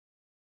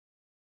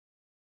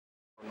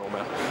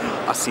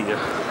I see a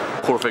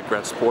Corvette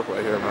Grand Sport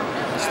right here, man.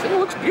 This thing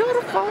looks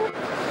beautiful.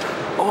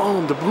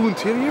 Oh, the blue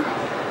interior,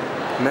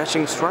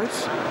 matching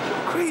stripes,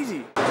 crazy.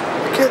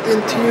 Look at the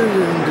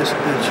interior in this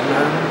bitch,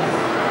 man.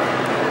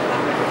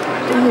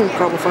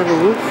 Carbon fiber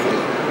roof.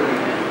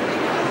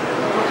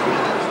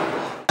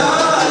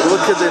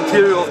 Look at the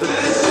interior of the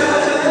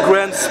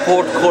Grand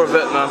Sport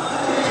Corvette, man.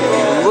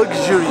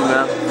 Luxury,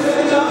 man.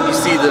 You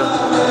see the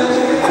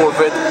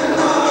Corvette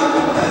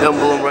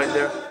emblem right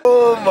there.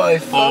 Oh my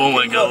god. Oh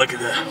my god, look at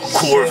that.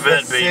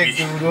 Corvette, baby.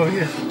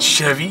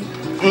 Chevy.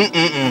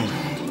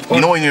 You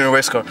know when you're in a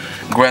race car,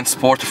 Grand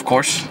Sport, of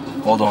course.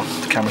 Hold on,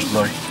 the camera's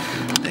blurry.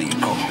 There you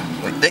go.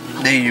 Like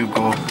there you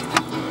go.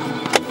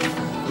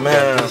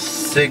 Man,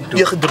 sick, dude.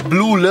 Yeah, the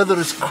blue leather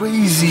is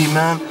crazy,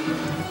 man.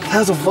 It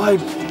has a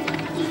vibe.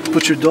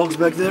 Put your dogs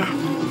back there.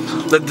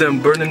 Let them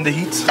burn in the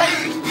heat.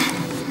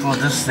 Oh,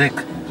 this is sick.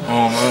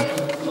 Oh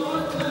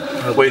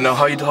man. Wait, now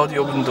how do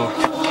you open the door?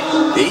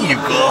 There you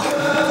go.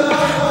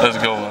 Let's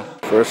go, man.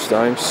 First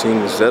time seeing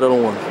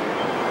ZL1.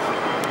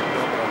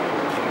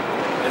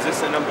 Is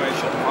this a number I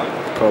should find?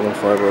 Carbon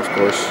fiber, of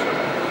course.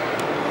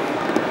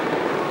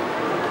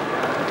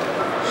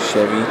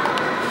 Chevy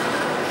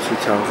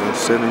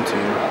 2017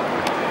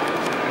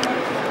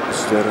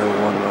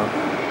 ZL1, man.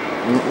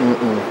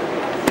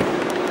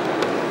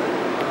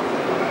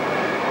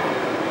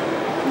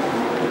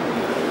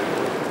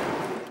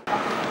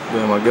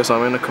 Damn, I guess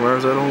I'm in the Camaro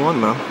ZL1,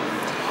 man.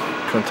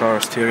 Cantara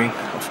steering,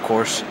 of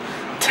course.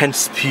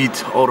 10-speed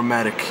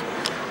automatic.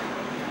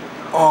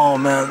 Oh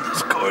man,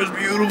 this car is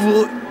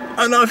beautiful.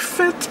 And I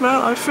fit,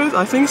 man, I fit.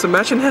 I think it's a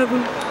match in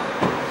heaven.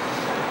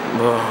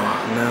 Oh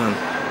man.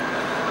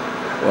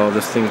 Wow,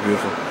 this thing's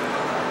beautiful.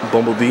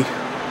 Bumblebee,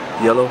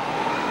 yellow,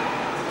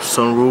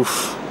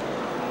 sunroof.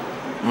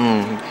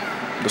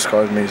 This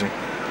car is amazing.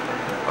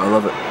 I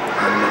love it.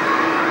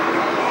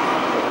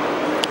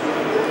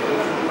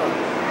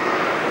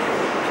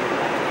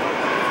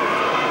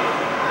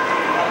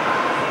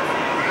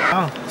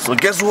 So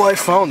guess who I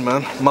found,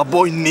 man? My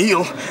boy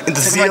Neil in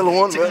the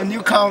ZL1, man. A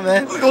new car,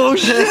 man. Oh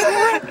shit!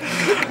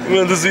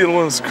 Man, the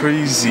ZL1 is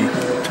crazy.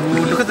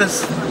 Dude, look at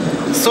this.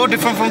 So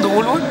different from the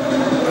old one.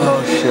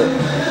 Oh shit.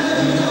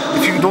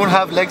 If you don't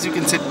have legs, you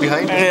can sit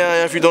behind.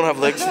 Yeah, if you don't have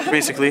legs,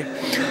 basically.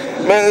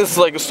 Man, it's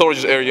like a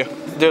storage area.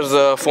 There's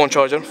a phone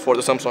charger for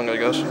the Samsung, I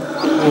guess.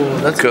 Oh,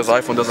 that's because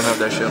iPhone doesn't have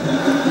that shit.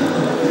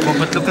 Oh,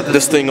 but look at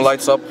this thing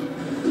lights up.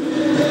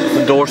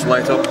 The doors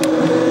light up.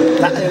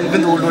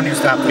 Even the old one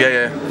used to have.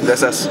 Yeah, the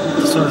SS.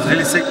 So it's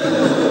really sick.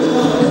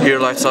 Here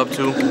lights up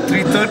too.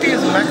 330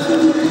 is max.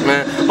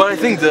 Man, but I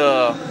think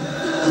the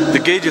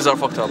gauges are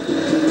fucked up.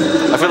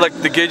 I feel like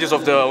the gauges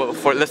of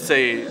let's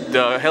say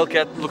the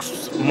Hellcat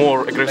looks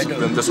more aggressive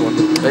than this one.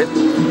 Right?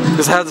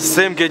 This has the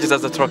same gauges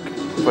as the truck,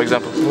 for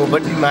example. Oh,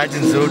 but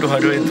imagine 0 to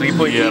 100 in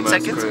 3.8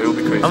 seconds. It will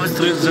be crazy. How much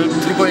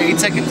 3.8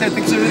 seconds? I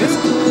think so it is.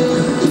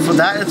 For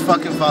that, it's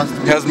fucking fast.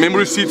 It has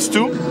memory seats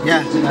too.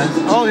 Yeah, it has.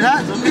 Oh, it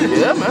has. Okay.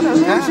 Yeah, man,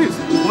 it has memory seats.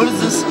 What is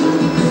this?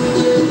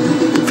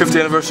 50th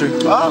anniversary.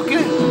 Oh,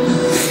 okay.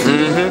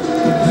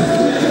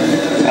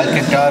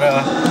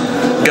 Alcantara.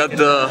 Got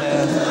the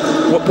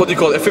what do you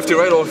call it? F50,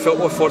 right? Or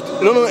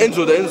 40? No,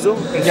 Enzo. The Enzo.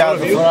 Yeah,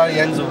 the Ferrari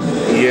Enzo.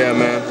 Yeah,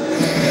 man.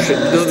 Shit.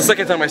 This is the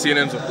second time I see an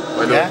Enzo.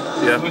 By the way.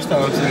 Yeah. First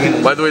time I'm seeing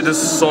it. By the way,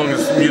 this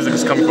music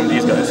is coming from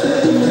these guys. So,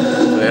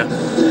 yeah.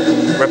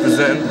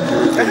 Representing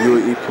the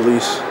UAE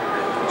Police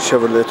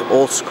Chevrolet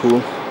old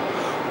school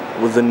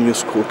with the new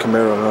school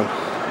Camaro, man.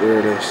 There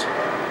it is.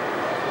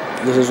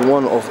 This is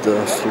one of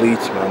the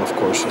fleet, man. Of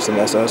course, it's an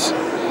SS.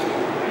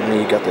 And then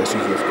you got the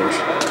SUV, of course.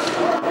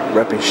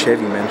 Repping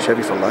Chevy, man.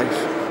 Chevy for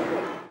life.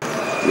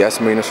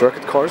 Yes, Marina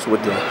circuit cars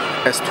with the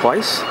S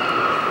twice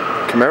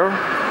Camaro,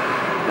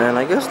 and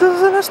I guess this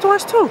is an S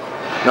twice too.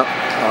 No,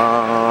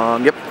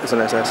 yep, it's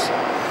an SS.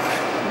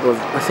 But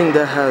I think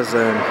that has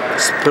a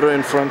splitter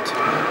in front.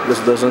 This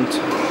doesn't.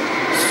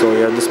 So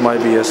yeah, this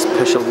might be a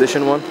special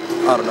edition one.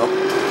 I don't know.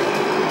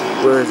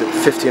 Where is it?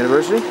 50th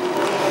anniversary?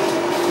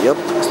 Yep,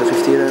 it's the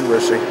 50th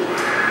anniversary.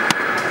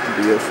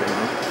 Beautiful,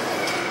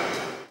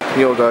 man.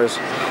 Yo guys,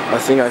 I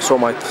think I saw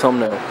my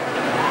thumbnail.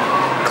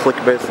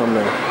 Clickbait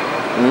thumbnail.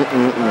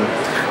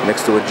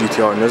 Next to a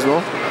GTR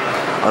Nismo.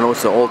 I know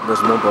it's an old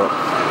Nismo, but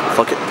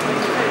fuck it.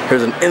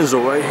 Here's an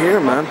Enzo right here,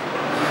 man.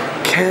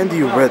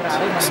 Candy red.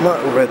 It's not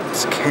red,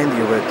 it's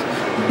candy red.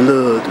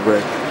 Blood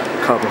red.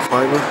 Carbon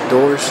fiber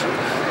doors.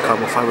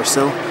 Carbon fiber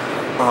sill.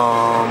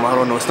 I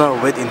don't know. It's not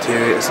a red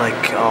interior. It's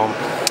like,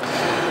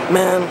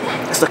 man,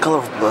 it's the color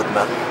of blood,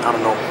 man. I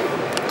don't know.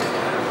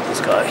 This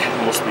guy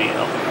must be,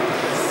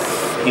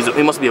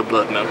 he must be a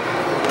blood, man.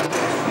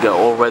 Got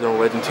all red on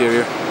red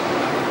interior.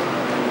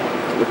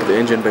 Look at the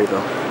engine bay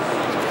though.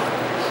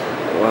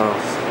 Wow.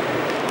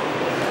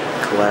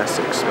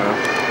 Classics, man.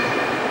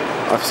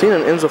 I've seen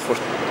an Enzo for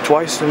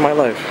twice in my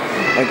life.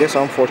 I guess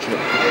I'm fortunate.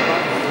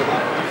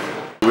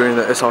 We're in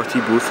the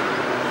SRT booth.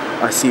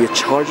 I see a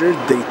Charger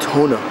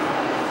Daytona.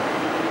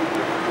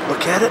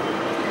 Look at it.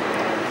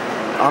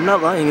 I'm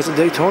not lying, it's a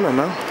Daytona,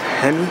 man.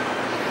 Hemi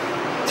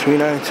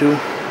 392.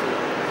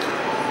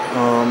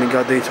 We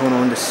got Daytona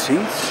on the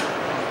seats.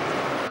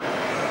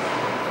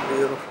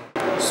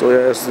 So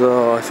yeah, it's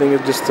I think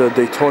it's just the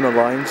Daytona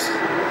lines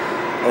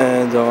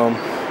and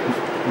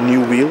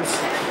new wheels.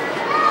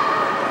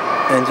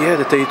 And yeah,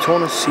 the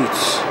Daytona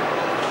seats.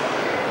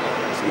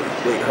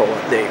 Wait, hold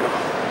on, there you go.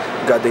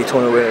 Got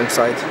Daytona wear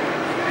inside,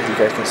 as you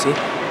guys can see.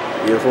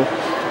 Beautiful.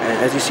 And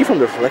as you see from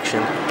the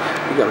reflection,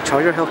 you got a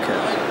Charger Hellcat.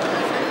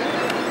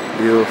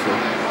 Beautiful.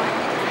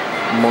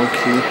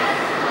 Monkey,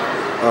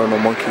 I don't know,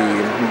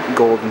 monkey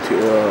gold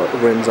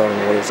rims, I don't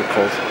know what is it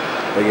called.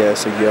 But yeah,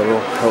 it's a yellow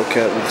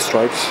Hellcat with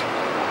stripes,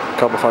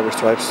 carbon fiber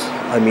stripes.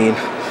 I mean,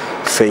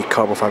 fake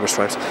carbon fiber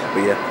stripes.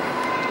 But yeah,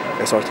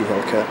 SRT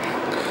Hellcat.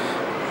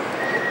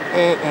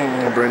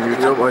 A brand new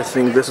job. I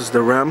think this is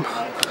the Ram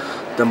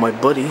that my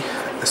buddy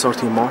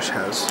SRT Mosh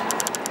has.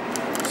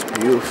 It's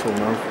beautiful,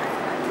 man.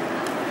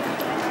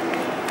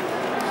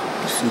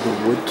 You see the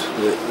wood?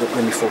 Wait,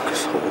 let me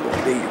focus. Hold on,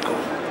 there you go.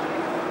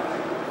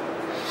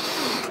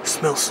 It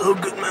smells so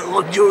good, man.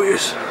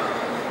 Luxurious.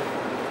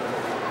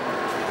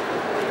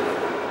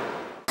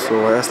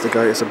 So I asked the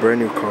guy, it's a brand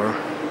new car.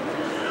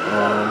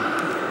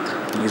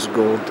 These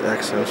gold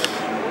accents,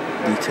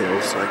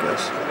 details, I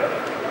guess.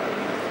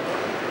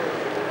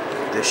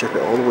 They ship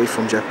it all the way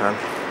from Japan.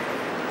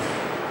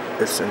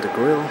 It's in the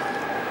grill.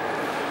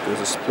 There's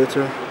a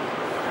splitter,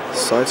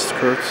 side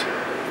skirt,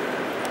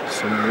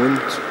 some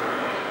wind,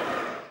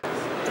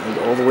 and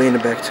all the way in the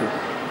back too.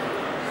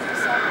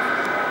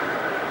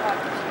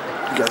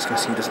 You guys can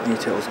see these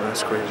details, man.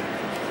 It's crazy.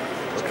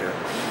 Okay.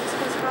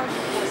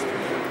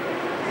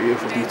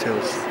 Beautiful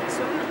details.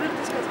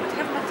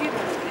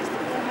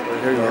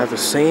 Here you have the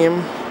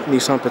same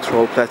Nissan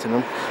Patrol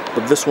Platinum,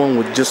 but this one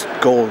with just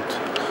gold.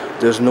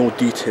 There's no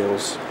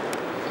details.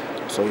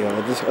 So yeah,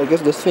 I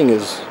guess this thing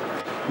is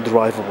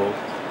drivable.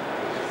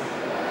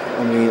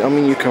 I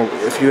mean, you can,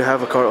 if you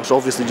have a car, it's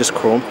obviously just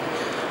chrome,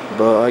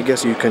 but I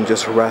guess you can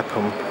just wrap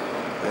them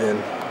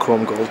in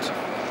chrome gold,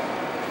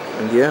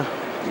 and yeah,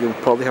 you'll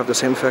probably have the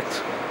same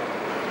effect.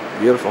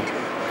 Beautiful.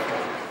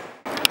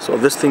 So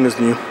this thing is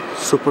new,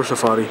 Super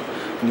Safari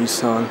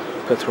Nissan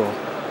Patrol.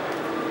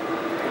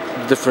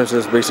 The difference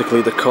is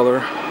basically the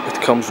color.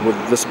 It comes with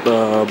this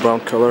brown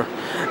color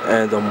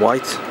and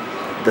white.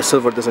 The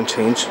silver doesn't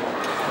change.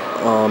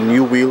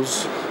 New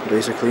wheels,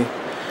 basically.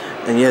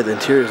 And yeah, the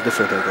interior is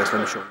different, I guess.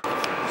 Let me show you.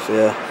 So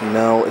yeah,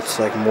 now it's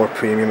like more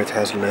premium. It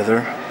has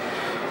leather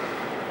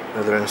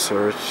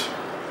inserts.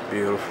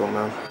 Beautiful,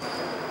 man.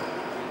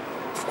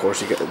 Of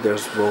course,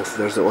 there's both.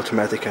 There's the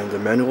automatic and the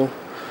manual.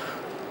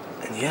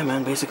 And yeah,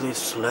 man, basically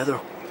it's leather.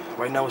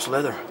 Right now it's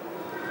leather.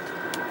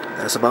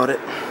 That's about it.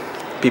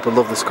 People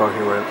love this car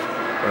here right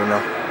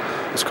now.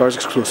 This car is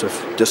exclusive.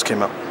 Just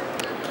came out.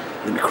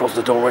 Let me close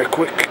the door right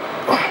quick.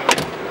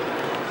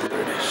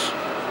 There it is.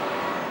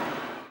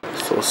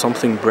 So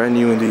something brand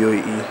new in the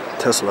UAE.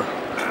 Tesla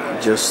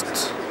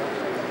just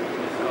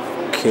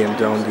came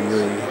down the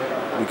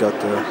UAE. We got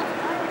the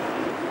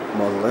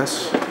Model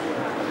S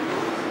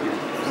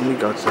and we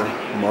got the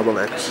Model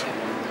X.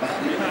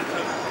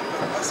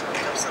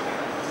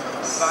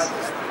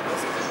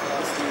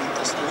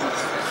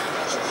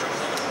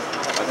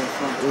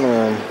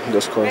 Man,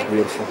 this car is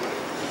beautiful.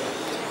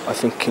 I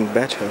think King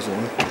Batch has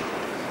one.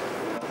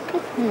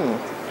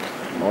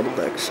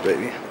 Model X,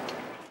 baby.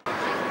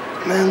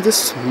 Man,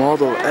 this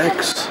Model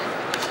X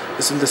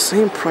is in the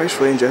same price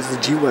range as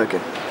the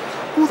G-Wagon.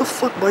 Who the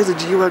fuck buys a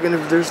G-Wagon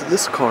if there's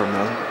this car,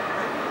 man?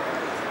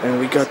 And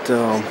we got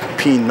the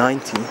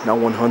P90, now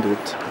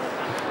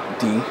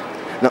 100D.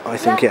 No, I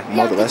think, yeah,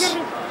 Model S.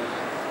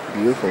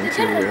 Beautiful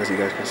interior, as you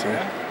guys can see.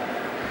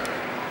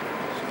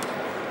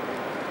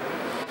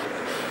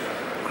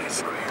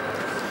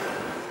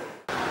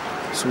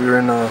 So we're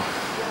in a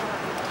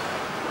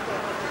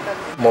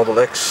Model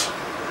X.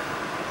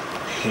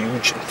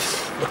 Huge.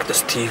 Look at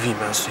this TV,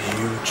 man. It's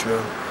huge,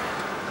 man.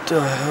 What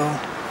the hell?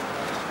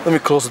 Let me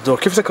close the door.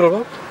 Kif se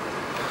karab?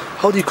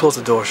 How do you close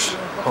the doors?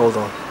 Hold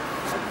on.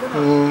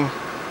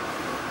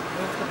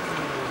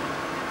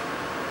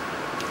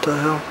 What the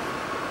hell?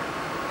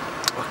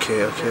 Okay.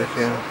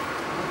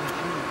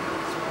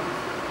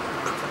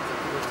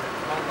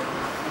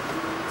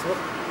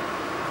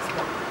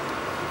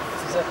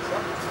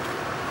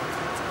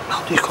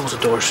 How do you close the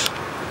doors?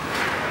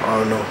 I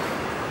don't know.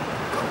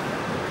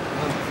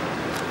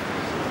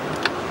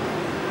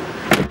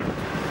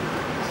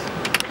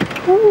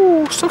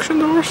 Ooh, suction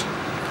doors.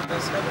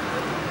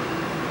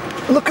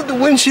 Look at the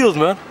windshield,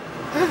 man.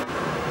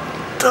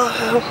 What the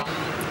hell?